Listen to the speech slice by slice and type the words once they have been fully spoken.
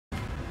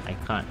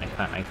can't.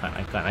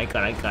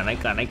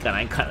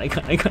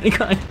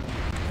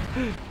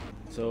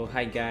 So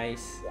hi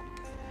guys,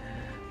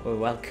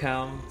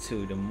 welcome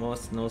to the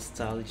most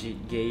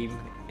nostalgic game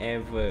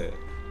ever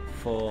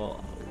for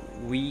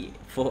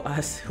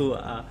us who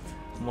are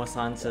Monster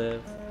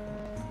Hunter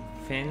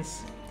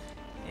fans.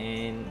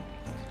 And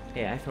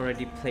yeah, I've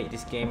already played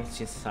this game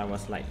since I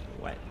was like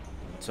what,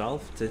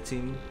 12,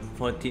 13,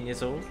 14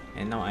 years old,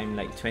 and now I'm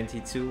like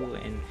 22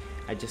 and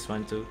I just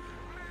want to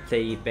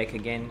play it back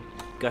again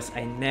because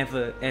I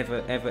never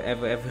ever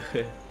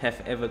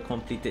have ever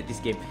completed this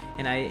game,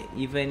 and I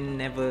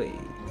never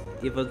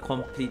even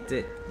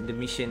completed the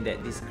mission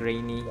that this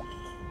granny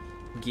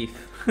give.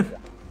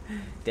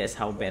 That's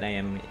how bad I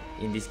am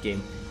in this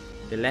game.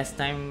 The last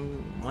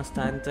time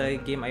Monster Hunter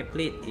game I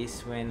played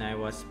is when I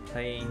was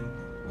playing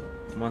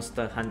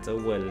Monster Hunter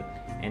World,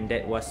 and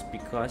that was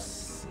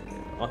because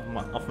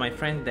of my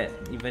friend that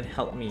even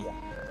helped me.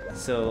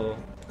 So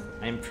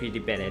I'm pretty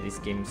bad at this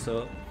game,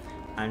 so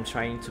I'm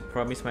trying to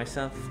promise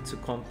myself to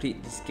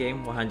complete this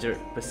game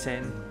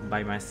 100%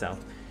 by myself.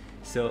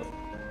 So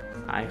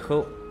I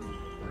hope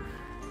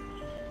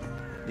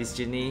this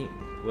journey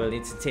will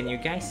entertain you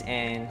guys,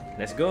 and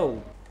let's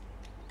go.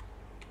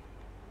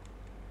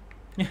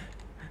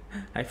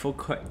 I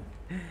forgot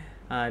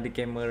the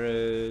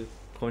camera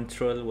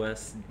control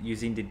was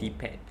using the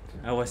D-pad.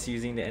 I was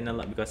using the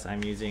analog because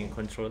I'm using a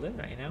controller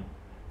right now,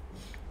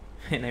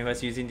 and I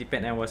was using the pad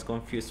and I was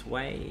confused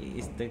why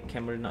is the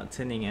camera not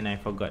turning, and I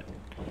forgot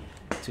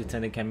to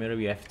turn the camera.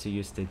 We have to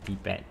use the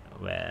D-pad.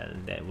 Well,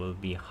 that will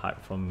be hard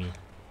for me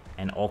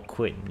and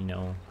awkward, you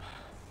know.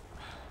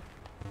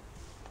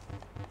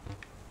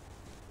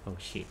 Oh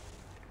shit,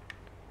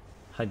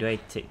 I'm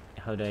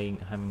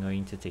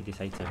going to take this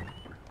item?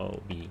 Oh,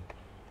 B,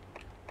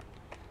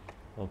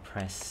 or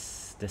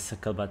press the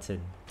circle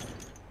button.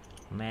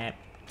 Map,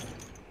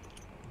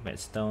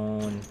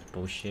 redstone,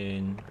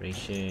 potion,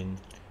 ration.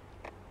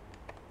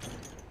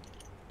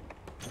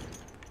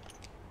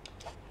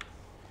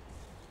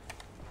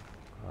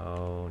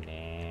 Oh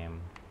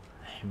damn,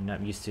 I'm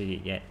not used to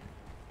it yet.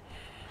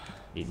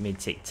 It may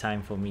take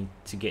time for me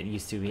to get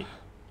used to it.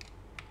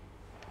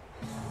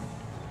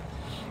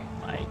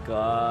 My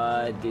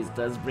god, this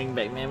does bring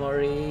back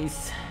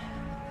memories.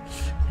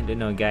 I don't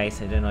know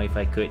guys, I don't know if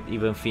I could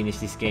even finish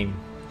this game,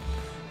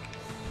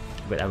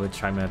 but I will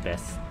try my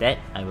best. That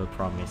I will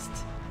promise.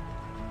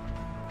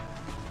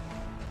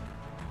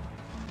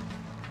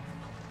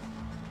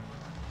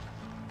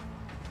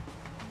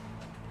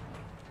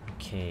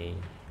 Okay,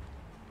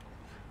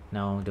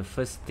 now the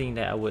first thing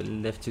that I would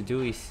love to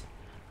do is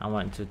I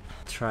want to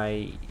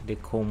try the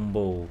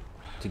combo,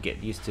 to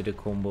get used to the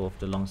combo of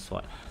the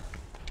longsword.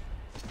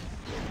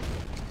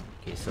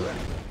 Okay, so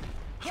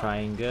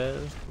triangle,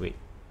 wait,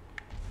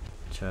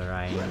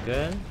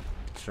 triangle,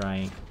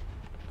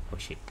 oh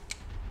shit,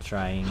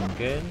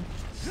 triangle,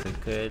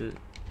 circle,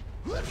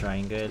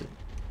 triangle,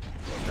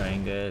 oh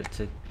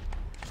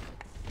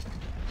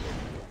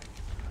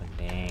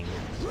dang.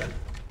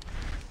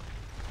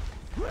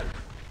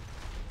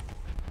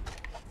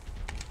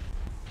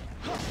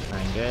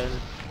 Triangle,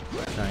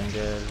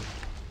 triangle,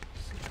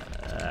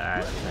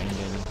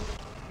 triangle.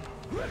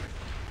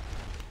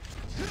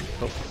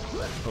 Oh.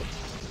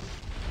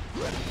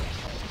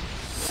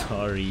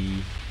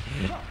 Sorry.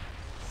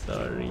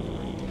 Sorry.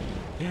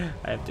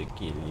 I have to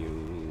kill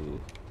you.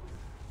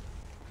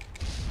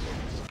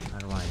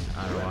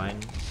 R1.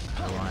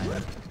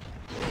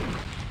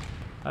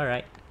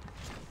 Alright.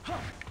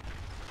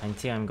 I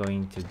think I'm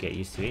going to get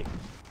used to it.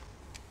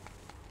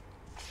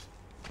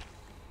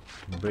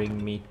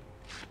 Bring me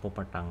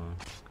Popatang.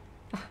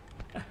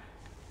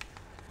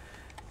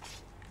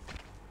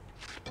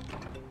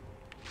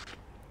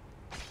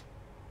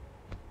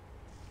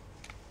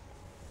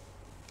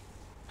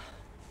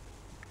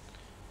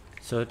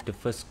 So the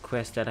first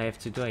quest that I have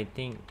to do, I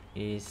think,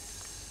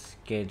 is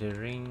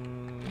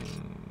gathering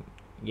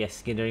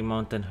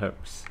mountain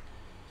herbs.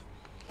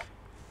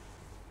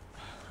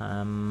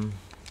 So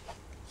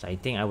I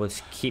think I will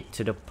skip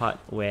to the part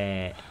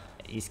where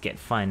it get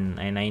fun,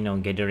 and I know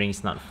gathering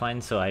is not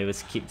fun, so I will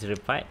skip to the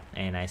part,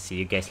 and I see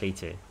you guys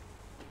later.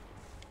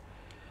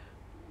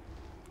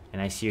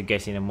 And I see you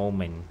guys in a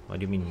moment. What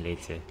do you mean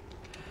later?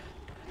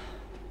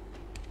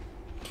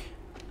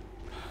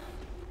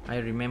 I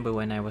remember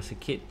when I was a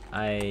kid,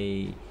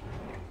 I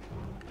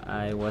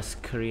was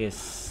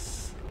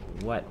curious,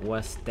 what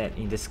was that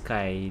in the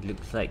sky? It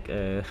looks like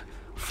a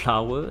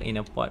flower in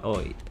a pot,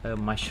 or a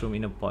mushroom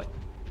in a pot.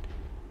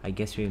 I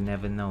guess we'll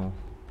never know.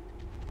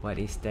 What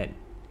is that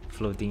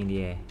floating in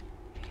the air?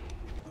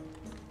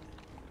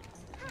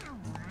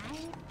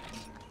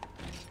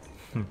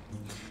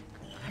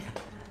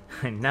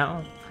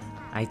 Now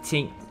I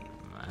think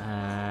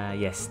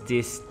yes,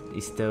 this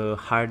is the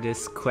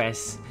hardest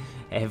quest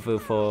ever.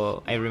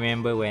 For I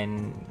remember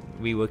when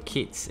we were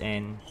kids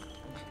and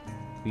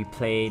we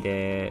played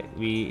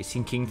the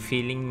sinking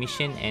feeling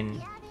mission,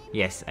 and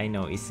yes, I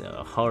know it's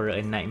a horror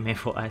and nightmare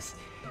for us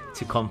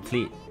to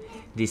complete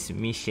this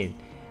mission.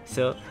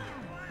 So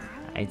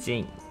I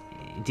think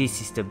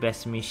this is the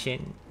best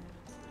mission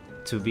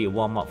to be a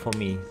warm up for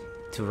me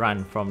to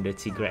run from the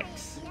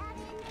Tigrex.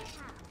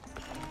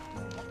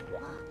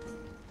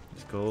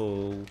 Let's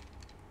go.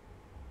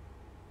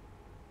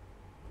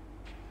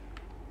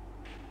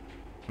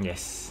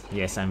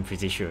 Yes, I'm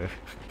pretty sure.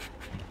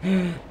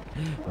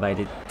 By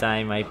the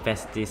time I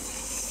pass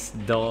this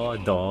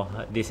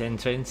this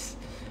entrance,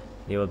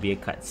 there will be a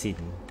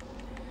cutscene.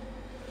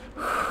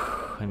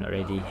 I'm not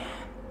ready.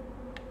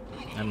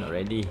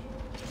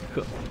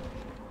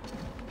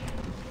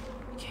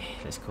 Okay,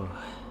 let's go.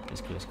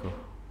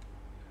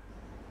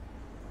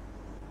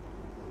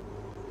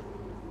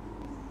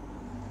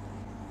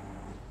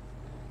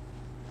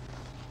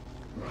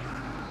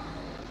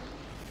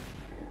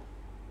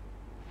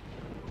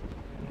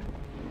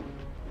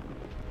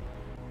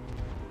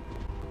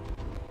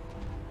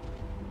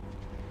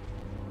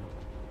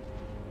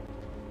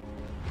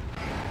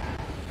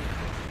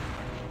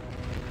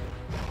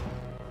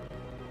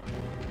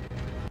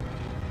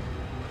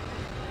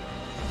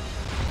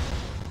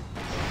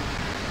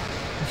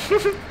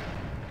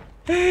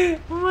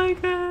 Oh my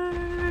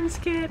god, I'm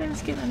scared.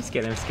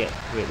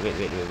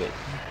 Wait.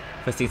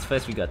 First things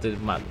first, we got to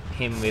mark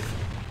him with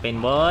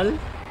paintball.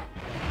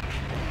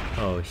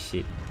 Oh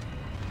shit.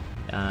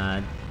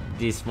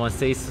 This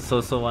monster is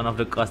also one of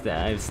the costs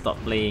that I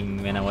stopped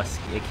playing when I was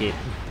a kid.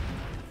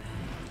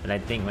 But I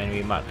think when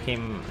we mark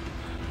him,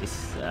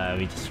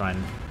 we just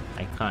run.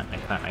 I can't.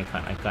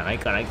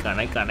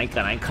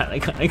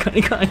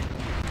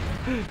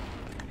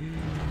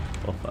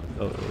 Oh fuck,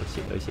 oh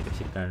shit,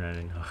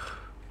 run.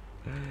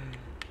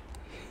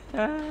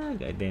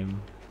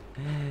 Goddamn.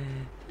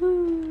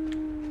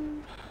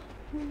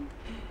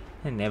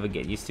 I never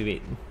get used to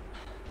it.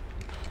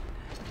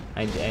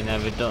 I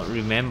never don't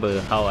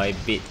remember how I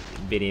beat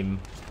him.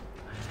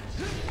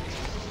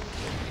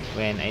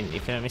 When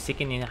if I'm not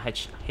mistaken, in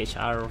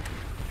HR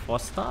 4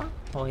 star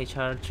or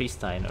HR 3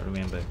 star, I don't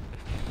remember.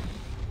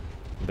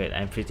 But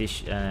I'm pretty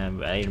sure.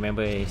 I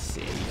remember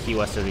he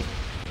was a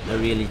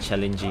really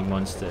challenging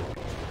monster.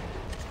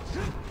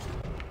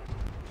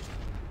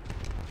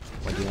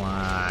 What do you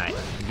want?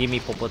 Give me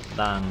Popo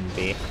Tang,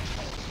 babe.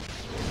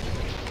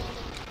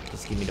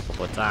 Just give me the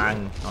Popo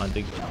Tang. I want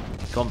to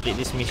complete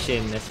this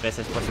mission as fast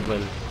as possible.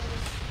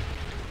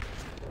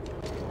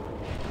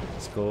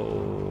 Let's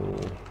go.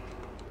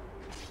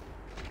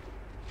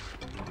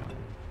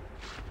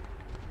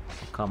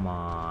 Come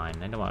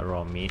on, I don't want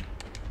raw meat.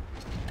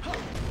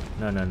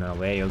 No,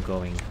 where you're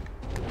going?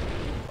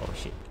 Oh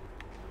shit.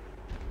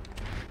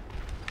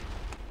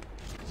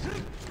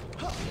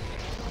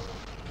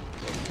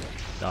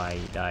 Die.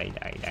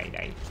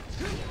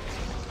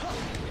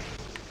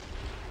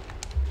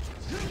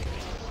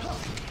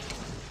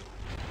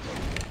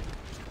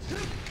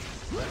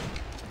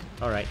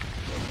 Alright.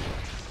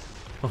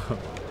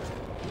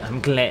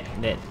 I'm glad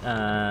that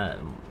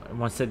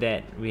monster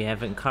that we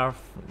haven't carved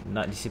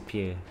not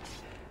disappear.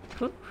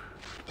 Whew.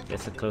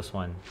 That's a close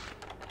one.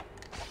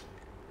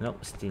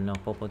 Nope, still no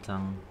Popo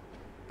Tang.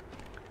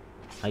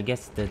 I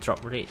guess the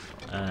drop rate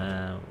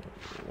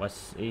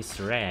is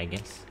rare, I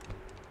guess.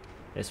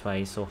 That's why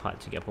it's so hard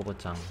to get Popo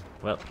Tang.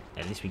 Well,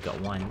 at least we got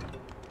one.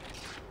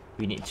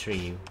 We need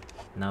 3.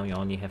 Now we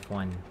only have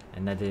 1.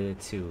 Another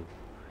 2.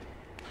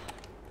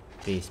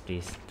 Please,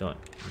 don't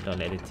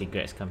let the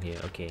Tigrex come here.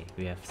 Okay,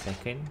 we have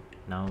 2nd.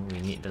 Now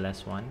we need the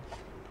last one.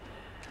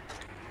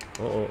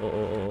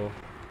 Oh.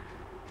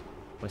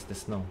 Where's the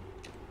snow?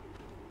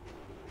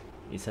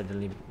 It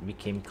suddenly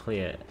became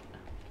clear.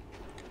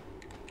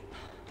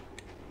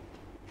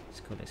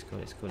 Let's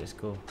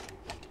go.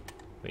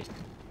 Wait.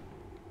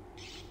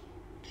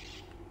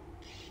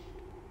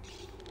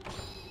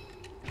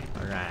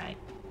 Alright.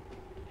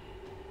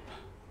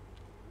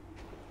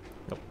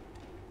 Nope.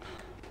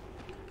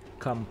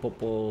 Come,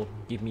 Popo,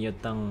 give me your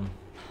tongue.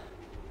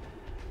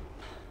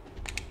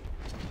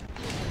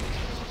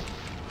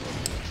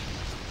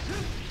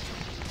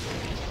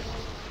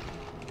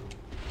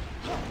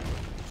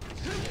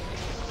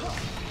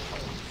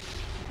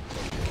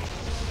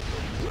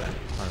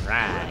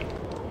 Alright.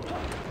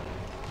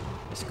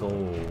 Let's go.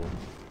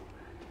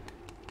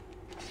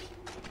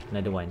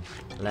 Another one.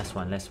 Last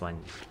one.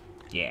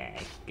 Yeah,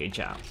 good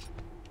job.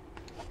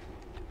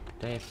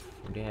 Do I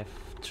have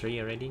 3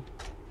 already?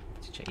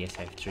 Let's check. Yes,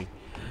 I have 3.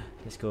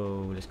 Let's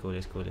go.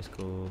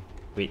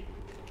 Wait,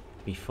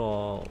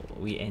 before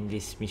we end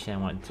this mission, I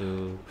want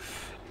to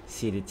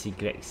see the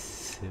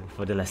Tigrex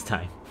for the last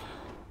time.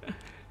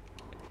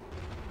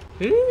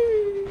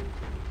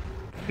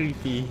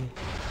 Creepy.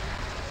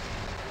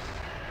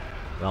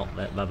 Well,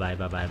 bye.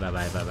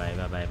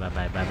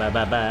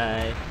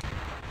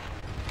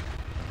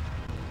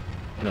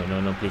 No,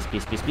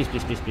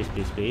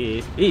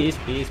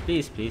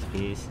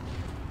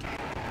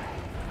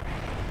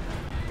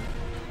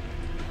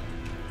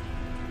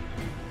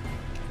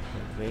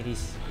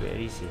 please. Where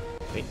is he?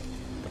 Wait.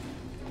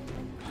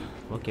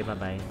 Okay,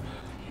 bye.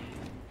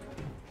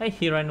 Hey,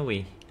 he ran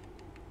away.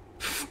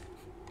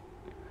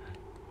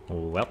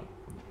 Oh, well.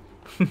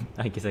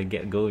 I guess I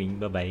get going.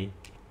 Bye.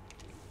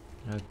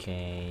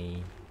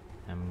 Okay.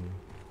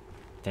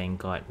 Thank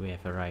God we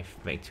have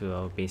arrived back to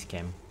our base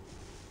camp.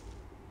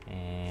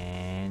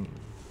 and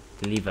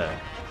deliver.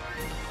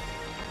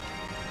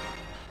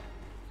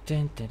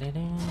 Dun, dun, dun,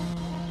 dun.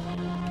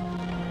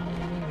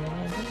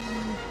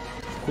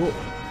 Cool.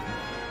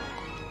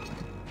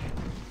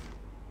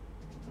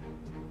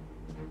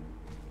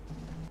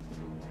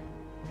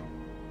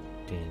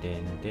 Dun,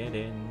 dun, dun,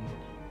 dun,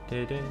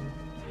 dun, dun.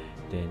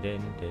 Dun,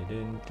 dun, dun,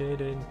 dun,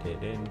 dun, dun,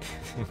 dun.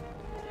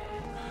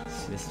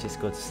 Let's just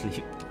go to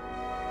sleep.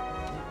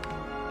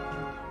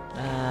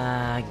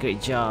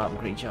 Great job,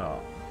 great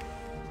job.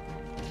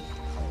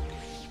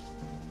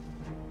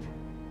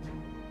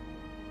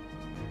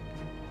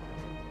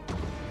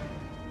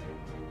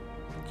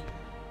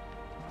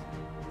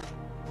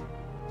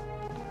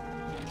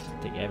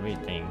 Take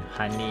everything.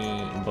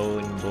 Honey,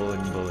 bone,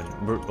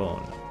 brute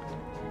bone.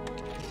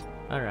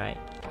 Alright.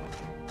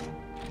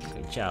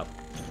 Good job.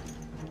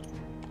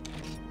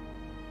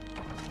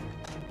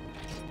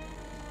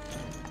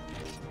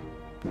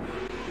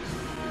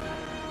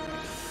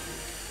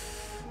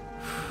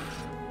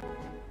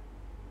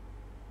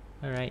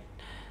 Alright,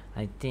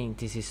 I think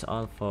this is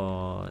all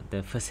for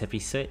the first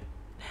episode,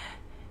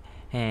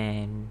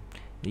 and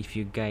if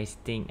you guys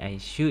think I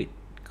should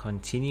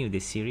continue the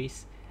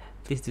series,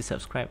 please do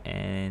subscribe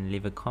and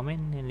leave a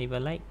comment and leave a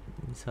like,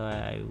 so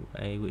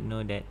I would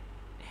know that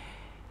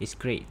it's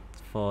great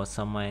for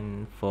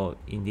someone for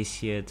in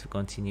this year to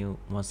continue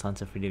Monster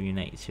Hunter Freedom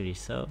Unite series.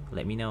 So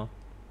let me know.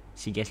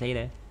 See you guys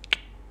later.